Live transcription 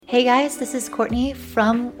Hey guys, this is Courtney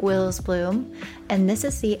from Wills Bloom, and this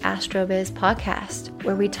is the AstroBiz podcast,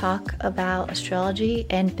 where we talk about astrology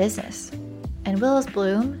and business. And Wills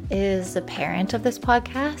Bloom is the parent of this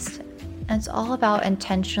podcast, and it's all about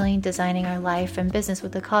intentionally designing our life and business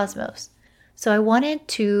with the cosmos. So I wanted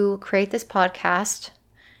to create this podcast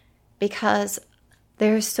because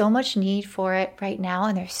there's so much need for it right now,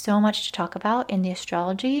 and there's so much to talk about in the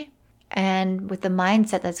astrology and with the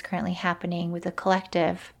mindset that's currently happening with the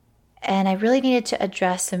collective. And I really needed to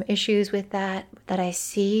address some issues with that I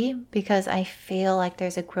see, because I feel like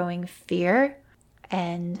there's a growing fear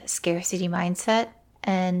and scarcity mindset,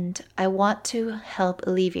 and I want to help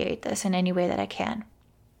alleviate this in any way that I can.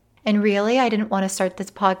 And really, I didn't want to start this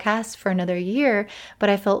podcast for another year, but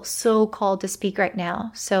I felt so called to speak right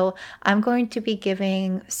now. So I'm going to be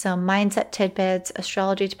giving some mindset tidbits,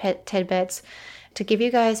 astrology tidbits, to give you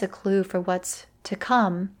guys a clue for what's to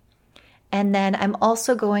come. And then I'm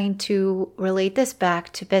also going to relate this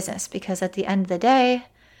back to business, because at the end of the day,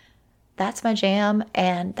 that's my jam.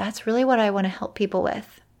 And that's really what I want to help people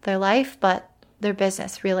with. Their life, but their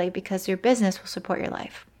business, really, because your business will support your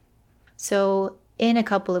life. So in a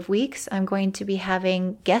couple of weeks, I'm going to be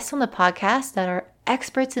having guests on the podcast that are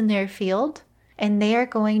experts in their field. And they are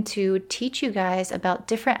going to teach you guys about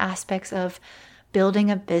different aspects of building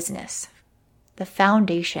a business. The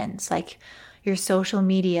foundations, like your social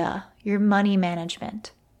media, your money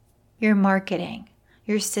management, your marketing,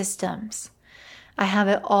 your systems. I have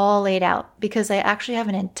it all laid out because I actually have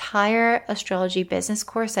an entire astrology business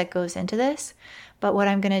course that goes into this. But what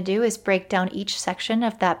I'm going to do is break down each section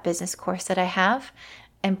of that business course that I have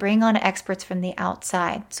and bring on experts from the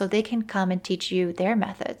outside so they can come and teach you their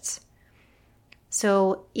methods.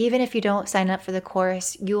 So even if you don't sign up for the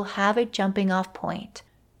course, you'll have a jumping off point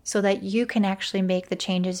so that you can actually make the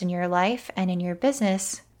changes in your life and in your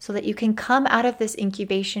business, so that you can come out of this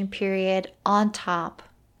incubation period on top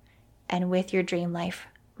and with your dream life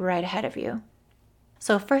right ahead of you.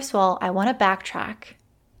 So first of all, I want to backtrack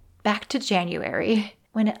back to January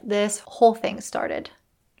when this whole thing started.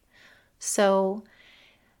 So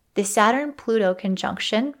the Saturn-Pluto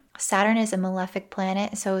conjunction, Saturn is a malefic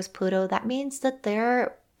planet, so is Pluto. That means that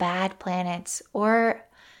they're bad planets, or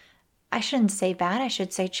I shouldn't say bad, I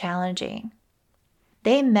should say challenging.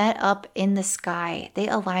 They met up in the sky. They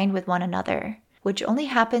aligned with one another, which only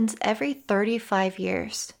happens every 35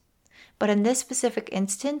 years. But in this specific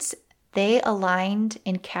instance, they aligned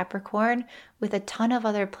in Capricorn with a ton of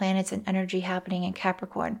other planets and energy happening in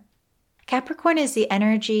Capricorn. Capricorn is the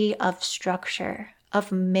energy of structure,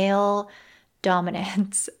 of male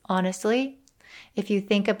dominance, honestly. If you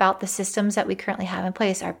think about the systems that we currently have in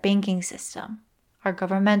place, our banking system, our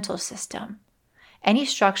governmental system, any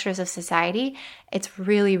structures of society, it's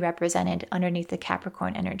really represented underneath the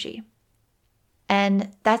Capricorn energy.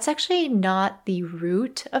 And that's actually not the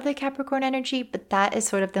root of the Capricorn energy, but that is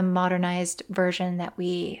sort of the modernized version that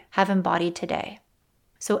we have embodied today.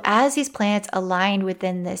 So as these planets aligned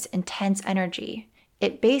within this intense energy,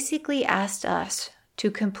 it basically asked us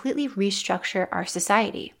to completely restructure our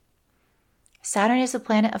society. Saturn is a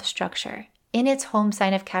planet of structure. In its home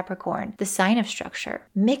sign of Capricorn, the sign of structure,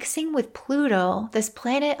 mixing with Pluto, this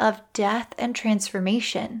planet of death and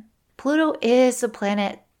transformation. Pluto is the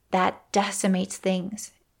planet that decimates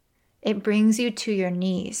things. It brings you to your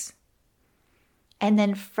knees. And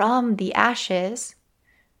then from the ashes,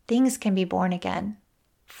 things can be born again.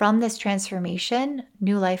 From this transformation,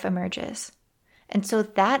 new life emerges. And so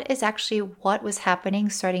that is actually what was happening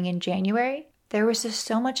starting in January. There was just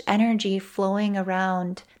so much energy flowing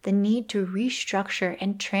around the need to restructure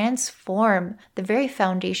and transform the very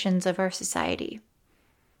foundations of our society.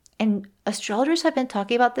 And astrologers have been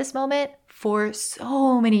talking about this moment for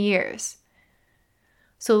so many years.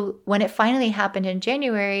 So when it finally happened in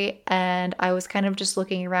January, and I was kind of just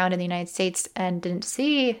looking around in the United States and didn't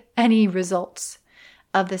see any results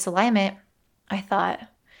of this alignment, I thought,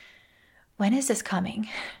 when is this coming?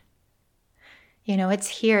 You know, it's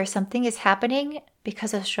here. Something is happening,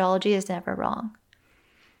 because astrology is never wrong.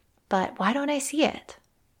 But why don't I see it?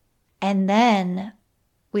 And then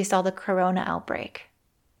we saw the corona outbreak.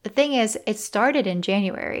 The thing is, it started in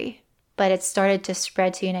January, but it started to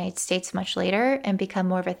spread to the United States much later and become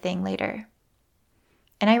more of a thing later.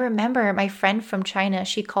 And I remember my friend from China,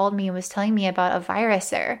 she called me and was telling me about a virus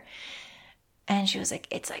there. And she was like,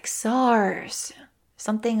 it's like SARS,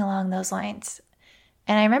 something along those lines.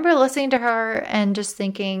 And I remember listening to her and just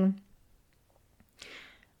thinking,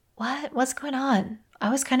 what's going on? I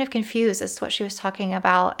was kind of confused as to what she was talking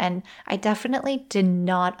about. And I definitely did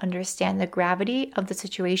not understand the gravity of the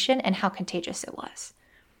situation and how contagious it was.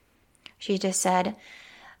 She just said,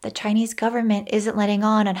 the Chinese government isn't letting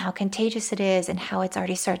on how contagious it is and how it's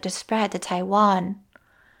already started to spread to Taiwan.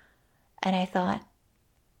 And I thought,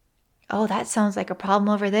 oh, that sounds like a problem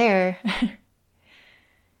over there.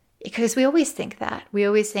 Because we always think that. We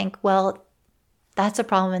always think, well, that's a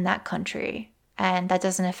problem in that country and that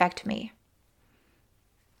doesn't affect me.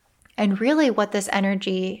 And really what this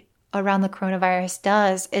energy around the coronavirus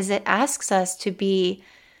does is it asks us to be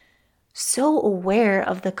so aware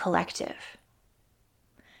of the collective.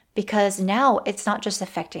 Because now it's not just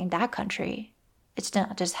affecting that country. It's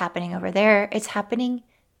not just happening over there. It's happening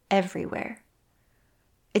everywhere.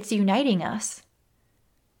 It's uniting us.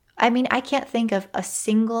 I mean, I can't think of a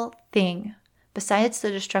single thing besides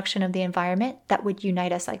the destruction of the environment that would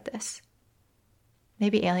unite us like this.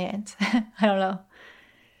 Maybe aliens. I don't know.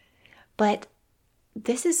 But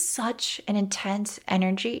this is such an intense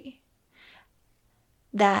energy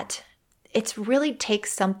that it really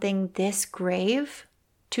takes something this grave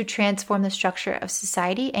to transform the structure of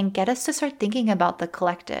society and get us to start thinking about the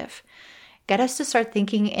collective, get us to start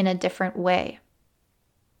thinking in a different way.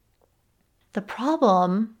 The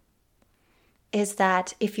problem is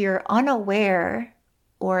that if you're unaware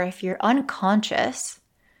or if you're unconscious,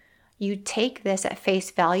 you take this at face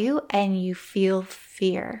value and you feel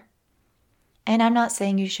fear. And I'm not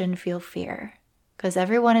saying you shouldn't feel fear, because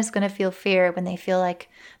everyone is going to feel fear when they feel like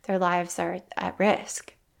their lives are at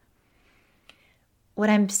risk. What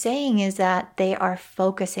I'm saying is that they are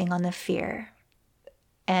focusing on the fear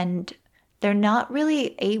and they're not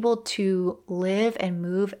really able to live and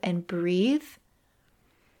move and breathe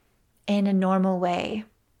in a normal way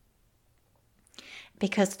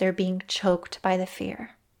because they're being choked by the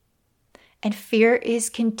fear. And fear is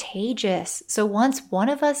contagious. So once one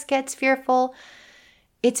of us gets fearful,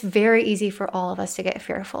 it's very easy for all of us to get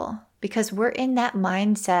fearful because we're in that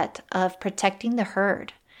mindset of protecting the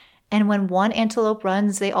herd. And when one antelope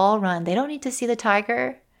runs, they all run. They don't need to see the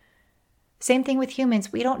tiger. Same thing with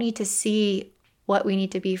humans. We don't need to see what we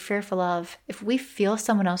need to be fearful of. If we feel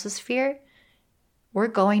someone else's fear, we're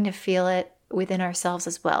going to feel it within ourselves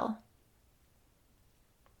as well.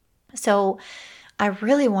 So I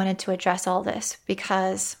really wanted to address all this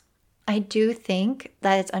because I do think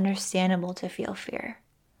that it's understandable to feel fear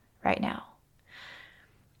right now.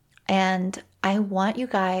 And I want you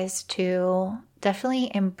guys to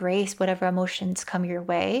definitely embrace whatever emotions come your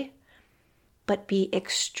way, but be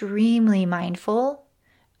extremely mindful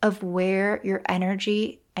of where your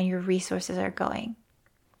energy and your resources are going.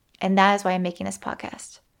 And that is why I'm making this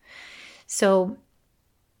podcast. So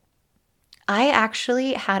I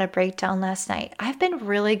actually had a breakdown last night. I've been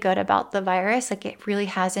really good about the virus. Like it really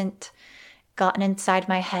hasn't gotten inside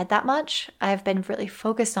my head that much. I've been really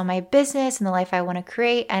focused on my business and the life I want to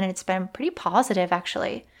create. And it's been pretty positive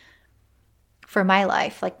actually for my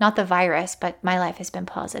life. Like not the virus, but my life has been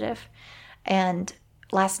positive. And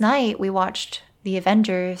last night we watched the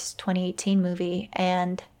Avengers 2018 movie.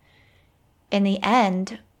 And in the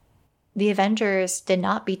end, the Avengers did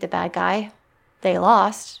not beat the bad guy. They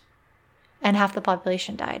lost. And half the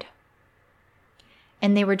population died.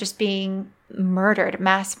 And they were just being murdered,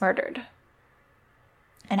 mass murdered,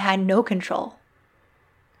 and had no control.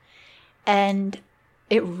 And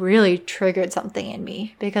it really triggered something in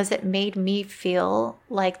me because it made me feel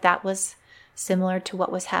like that was similar to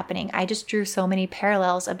what was happening. I just drew so many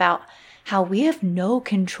parallels about how we have no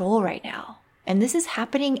control right now. And this is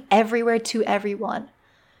happening everywhere to everyone.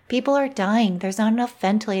 People are dying. There's not enough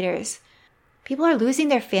ventilators. People are losing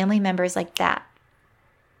their family members like that.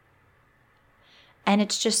 And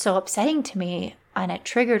it's just so upsetting to me. And it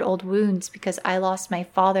triggered old wounds because I lost my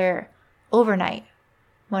father overnight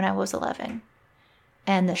when I was 11.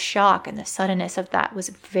 And the shock and the suddenness of that was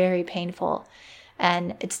very painful.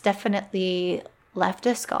 And it's definitely left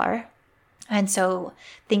a scar. And so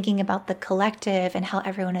thinking about the collective and how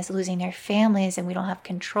everyone is losing their families and we don't have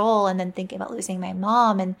control, and then thinking about losing my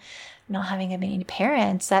mom and not having any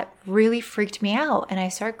parents, that really freaked me out. And I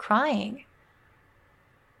started crying.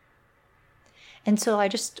 And so I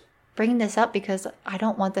just bring this up because I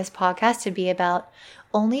don't want this podcast to be about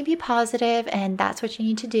only be positive and that's what you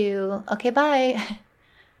need to do. Okay, bye.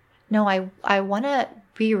 No, I want to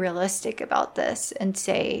be realistic about this and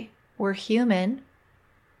say we're human.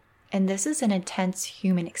 And this is an intense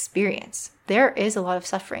human experience. There is a lot of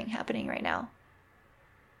suffering happening right now.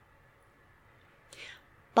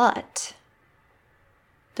 But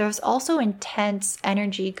there's also intense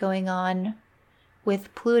energy going on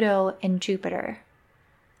with Pluto and Jupiter.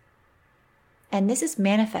 And this is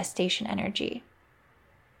manifestation energy.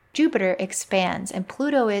 Jupiter expands, and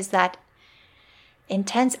Pluto is that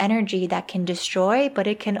intense energy that can destroy, but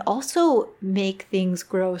it can also make things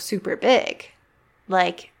grow super big.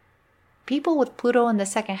 Like, people with Pluto in the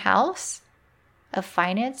second house of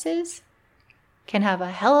finances can have a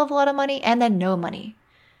hell of a lot of money and then no money,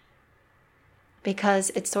 because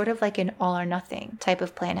it's sort of like an all or nothing type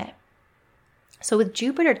of planet. So with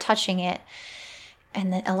Jupiter touching it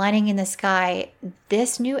and then aligning in the sky,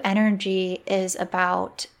 this new energy is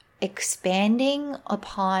about expanding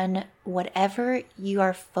upon whatever you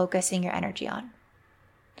are focusing your energy on,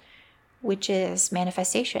 which is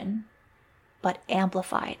manifestation, but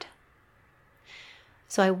amplified.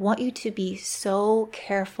 So I want you to be so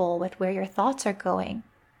careful with where your thoughts are going,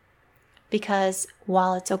 because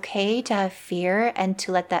while it's okay to have fear and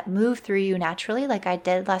to let that move through you naturally, like I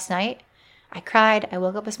did last night, I cried, I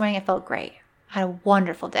woke up this morning, I felt great. I had a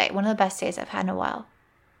wonderful day, one of the best days I've had in a while.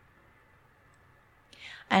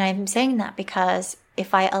 And I'm saying that because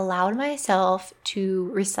if I allowed myself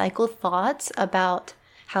to recycle thoughts about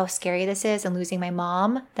how scary this is and losing my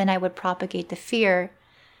mom, then I would propagate the fear,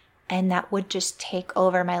 and that would just take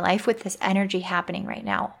over my life with this energy happening right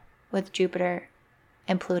now with Jupiter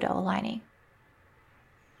and Pluto aligning.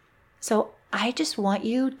 So I just want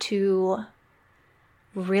you to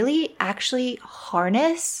really actually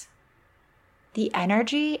harness the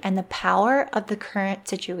energy and the power of the current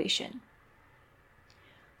situation.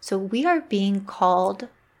 So we are being called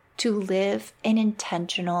to live an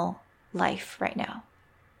intentional life right now.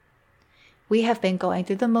 We have been going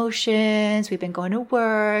through the motions, we've been going to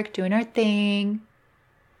work, doing our thing.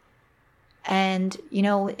 And,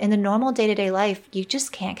 in the normal day-to-day life, you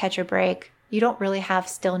just can't catch a break. You don't really have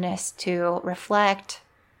stillness to reflect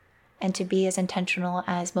and to be as intentional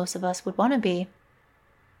as most of us would want to be.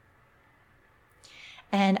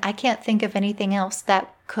 And I can't think of anything else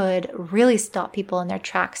that could really stop people in their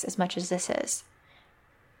tracks as much as this is.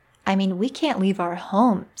 I mean, we can't leave our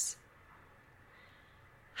homes.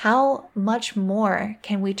 How much more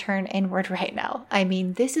can we turn inward right now? I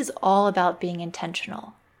mean, this is all about being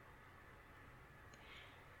intentional.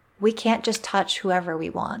 We can't just touch whoever we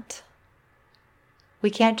want. We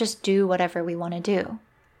can't just do whatever we want to do.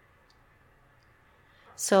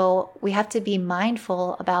 So we have to be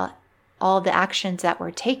mindful about all the actions that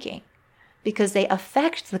we're taking, because they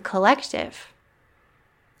affect the collective.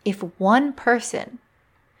 If one person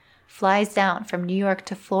flies down from New York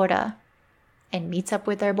to Florida and meets up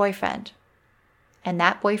with their boyfriend, and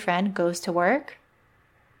that boyfriend goes to work,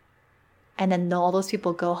 and then all those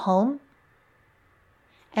people go home,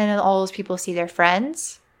 and then all those people see their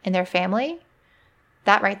friends and their family,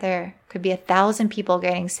 that right there could be 1,000 people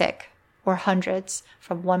getting sick, or hundreds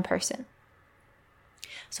from one person.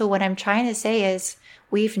 So what I'm trying to say is,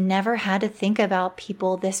 we've never had to think about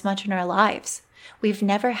people this much in our lives. We've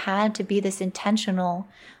never had to be this intentional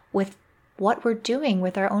with what we're doing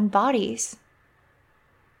with our own bodies.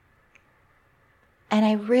 And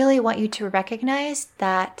I really want you to recognize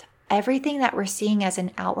that everything that we're seeing as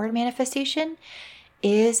an outward manifestation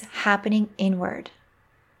is happening inward.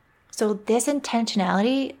 So this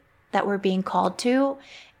intentionality that we're being called to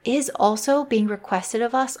is also being requested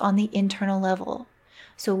of us on the internal level.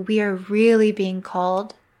 So we are really being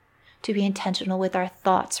called to be intentional with our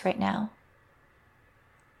thoughts right now.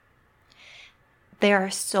 There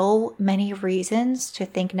are so many reasons to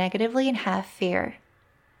think negatively and have fear.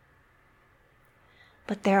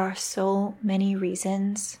 But there are so many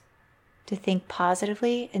reasons to think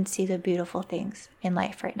positively and see the beautiful things in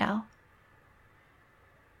life right now.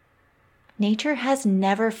 Nature has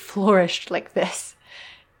never flourished like this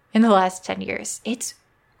in the last 10 years. It's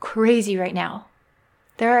crazy right now.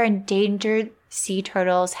 There are endangered sea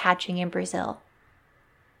turtles hatching in Brazil.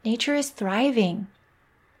 Nature is thriving.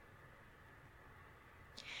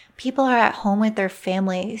 People are at home with their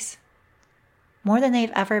families more than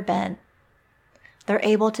they've ever been. They're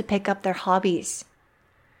able to pick up their hobbies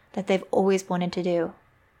that they've always wanted to do.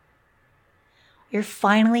 You're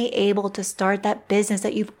finally able to start that business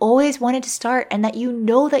that you've always wanted to start and that you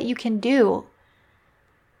know that you can do.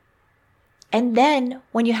 And then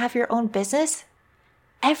when you have your own business,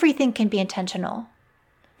 everything can be intentional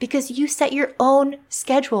because you set your own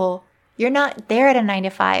schedule. You're not there at a 9 to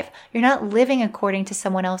 5. You're not living according to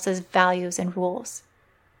someone else's values and rules.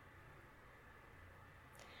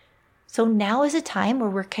 So now is a time where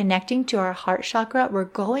we're connecting to our heart chakra. We're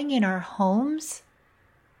going in our homes.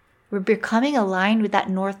 We're becoming aligned with that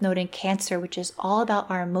North Node in Cancer, which is all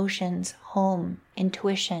about our emotions, home,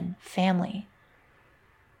 intuition, family.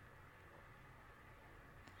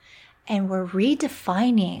 And we're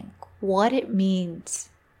redefining what it means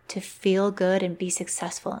to feel good and be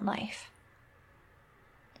successful in life.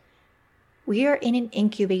 We are in an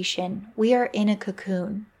incubation. We are in a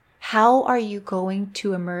cocoon. How are you going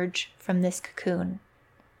to emerge from this cocoon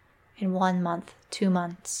in 1 month, 2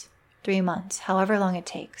 months, 3 months, however long it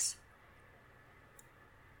takes.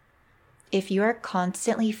 If you are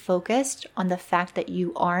constantly focused on the fact that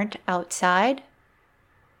you aren't outside,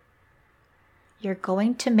 you're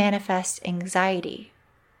going to manifest anxiety,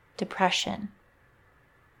 depression,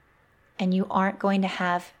 and you aren't going to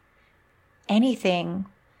have anything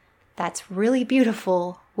that's really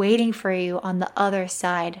beautiful waiting for you on the other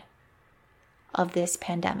side of this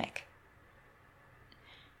pandemic.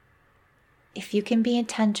 If you can be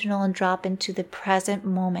intentional and drop into the present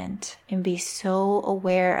moment and be so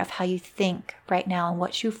aware of how you think right now and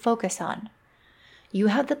what you focus on, you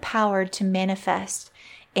have the power to manifest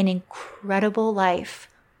an incredible life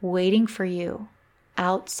waiting for you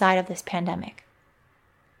outside of this pandemic.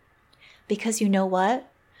 Because you know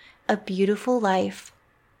what? A beautiful life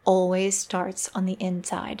always starts on the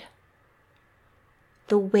inside.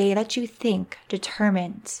 The way that you think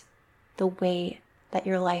determines the way that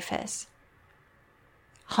your life is.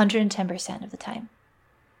 110% of the time.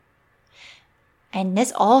 And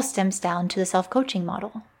this all stems down to the self-coaching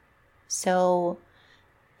model. So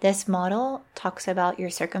this model talks about your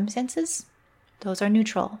circumstances. Those are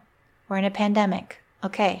neutral. We're in a pandemic.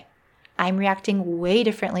 Okay, I'm reacting way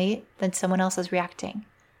differently than someone else is reacting.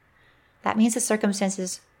 That means the circumstance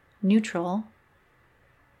is neutral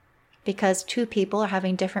because two people are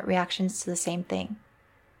having different reactions to the same thing.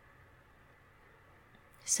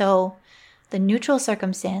 So the neutral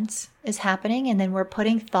circumstance is happening, and then we're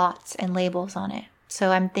putting thoughts and labels on it.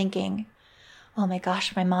 So I'm thinking, oh my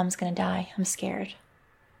gosh, my mom's going to die. I'm scared.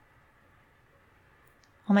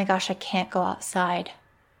 Oh my gosh, I can't go outside.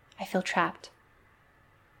 I feel trapped.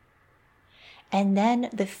 And then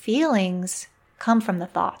the feelings come from the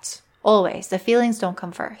thoughts. Always. The feelings don't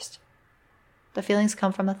come first. The feelings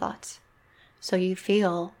come from the thoughts. So you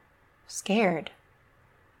feel scared.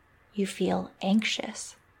 You feel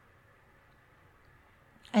anxious.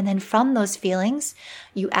 And then from those feelings,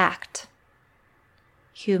 you act.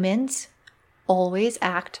 Humans always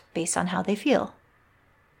act based on how they feel.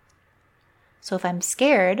 So if I'm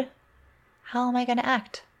scared, how am I going to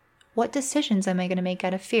act? What decisions am I going to make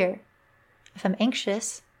out of fear? If I'm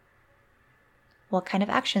anxious, what kind of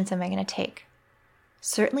actions am I going to take?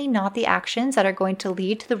 Certainly not the actions that are going to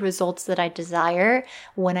lead to the results that I desire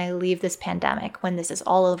when I leave this pandemic, when this is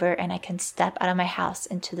all over and I can step out of my house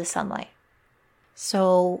into the sunlight.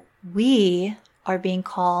 So we are being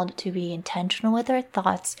called to be intentional with our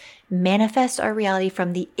thoughts, manifest our reality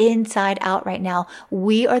from the inside out right now.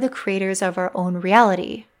 We are the creators of our own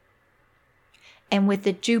reality. And with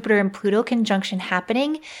the Jupiter and Pluto conjunction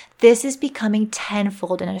happening, this is becoming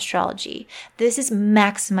tenfold in astrology. This is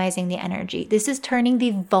maximizing the energy. This is turning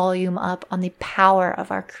the volume up on the power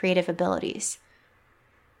of our creative abilities.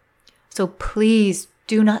 So please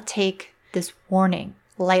do not take this warning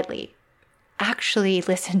lightly. Actually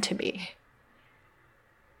listen to me.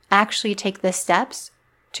 Actually take the steps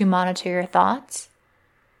to monitor your thoughts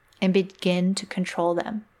and begin to control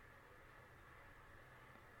them.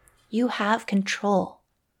 You have control.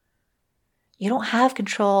 You don't have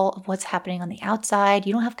control of what's happening on the outside.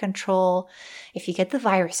 You don't have control if you get the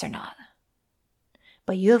virus or not.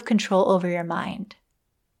 But you have control over your mind.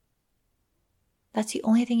 That's the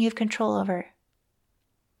only thing you have control over.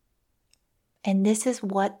 And this is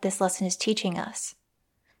what this lesson is teaching us.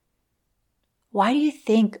 Why do you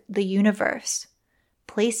think the universe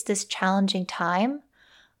placed this challenging time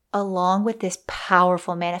along with this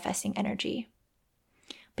powerful manifesting energy?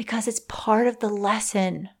 Because it's part of the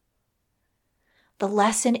lesson. The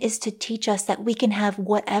lesson is to teach us that we can have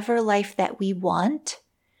whatever life that we want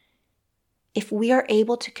if we are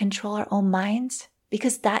able to control our own minds,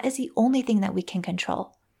 because that is the only thing that we can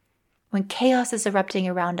control. When chaos is erupting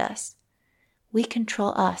around us, we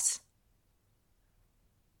control us.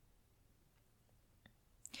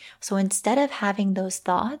 So instead of having those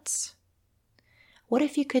thoughts, what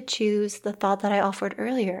if you could choose the thought that I offered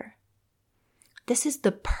earlier? This is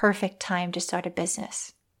the perfect time to start a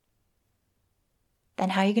business. Then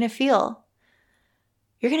how are you going to feel?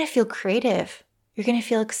 You're going to feel creative. You're going to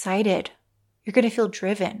feel excited. You're going to feel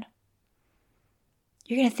driven.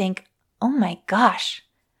 You're going to think, oh my gosh,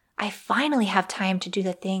 I finally have time to do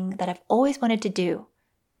the thing that I've always wanted to do.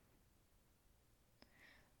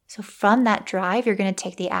 So from that drive, you're going to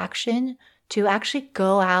take the action to actually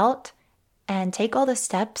go out and take all the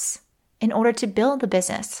steps in order to build the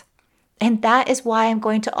business. And that is why I'm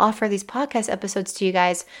going to offer these podcast episodes to you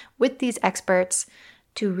guys with these experts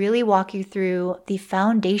to really walk you through the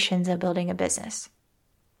foundations of building a business.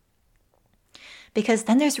 Because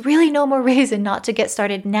then there's really no more reason not to get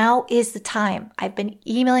started. Now is the time. I've been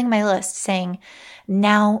emailing my list saying,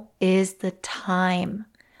 now is the time.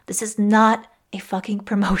 This is not a fucking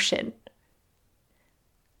promotion.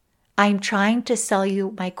 I'm trying to sell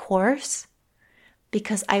you my course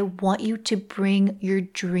because I want you to bring your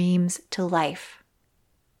dreams to life.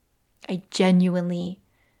 I genuinely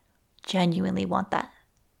want that.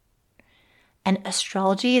 And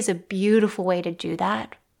astrology is a beautiful way to do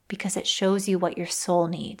that because it shows you what your soul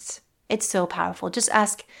needs. It's so powerful. Just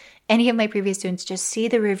ask any of my previous students, just see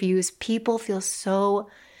the reviews. People feel so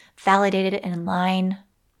validated and in line.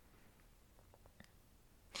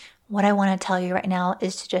 What I want to tell you right now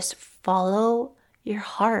is to just follow your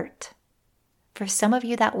heart. For some of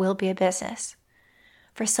you, that will be a business.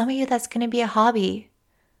 For some of you, that's going to be a hobby.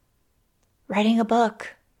 Writing a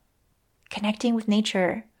book, connecting with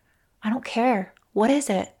nature. I don't care. What is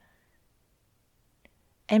it?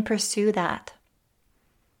 And pursue that.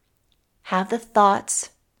 Have the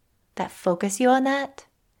thoughts that focus you on that.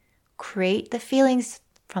 Create the feelings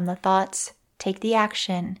from the thoughts. Take the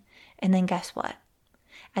action. And then guess what?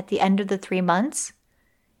 At the end of the 3 months,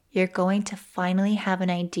 you're going to finally have an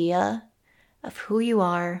idea of who you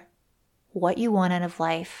are, what you want out of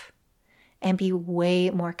life, and be way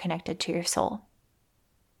more connected to your soul.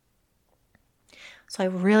 So I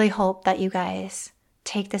really hope that you guys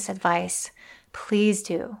take this advice. Please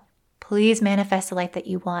do. Please manifest the life that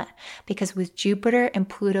you want, because with Jupiter and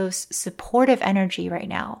Pluto's supportive energy right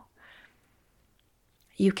now,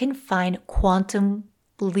 you can find quantum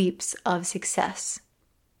leaps of success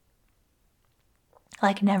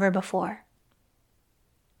like never before.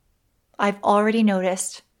 I've already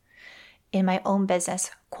noticed in my own business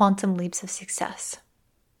quantum leaps of success.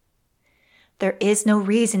 There is no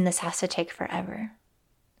reason this has to take forever.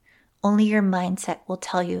 Only your mindset will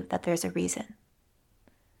tell you that there's a reason.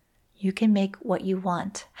 You can make what you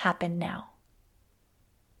want happen now.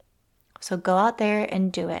 So go out there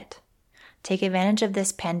and do it. Take advantage of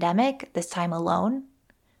this pandemic, this time alone,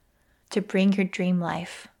 to bring your dream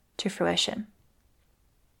life to fruition.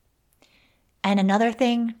 And another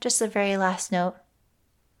thing, just a very last note,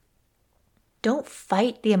 don't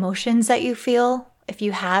fight the emotions that you feel. If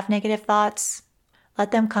you have negative thoughts,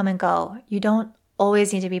 let them come and go. You don't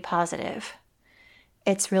always need to be positive.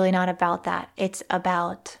 It's really not about that. It's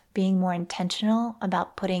about being more intentional,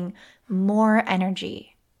 about putting more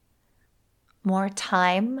energy, more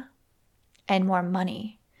time, and more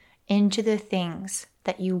money into the things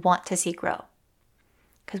that you want to see grow.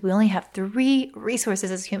 Because we only have 3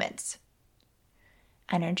 resources as humans: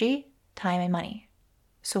 energy, time, and money.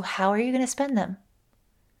 So how are you going to spend them?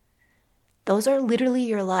 Those are literally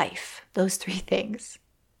your life, those 3 things.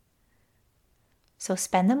 So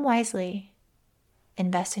spend them wisely,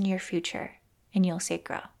 invest in your future, and you'll see it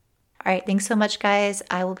grow. All right, thanks so much, guys.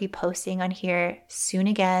 I will be posting on here soon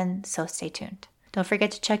again, so stay tuned. Don't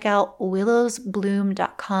forget to check out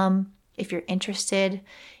willowsbloom.com if you're interested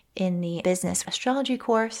in the business astrology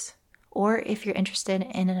course, or if you're interested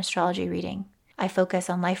in an astrology reading. I focus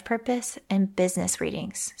on life purpose and business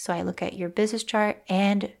readings. So I look at your business chart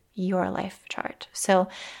and your life chart. So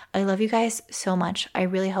I love you guys so much. I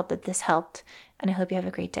really hope that this helped, and I hope you have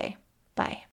a great day. Bye.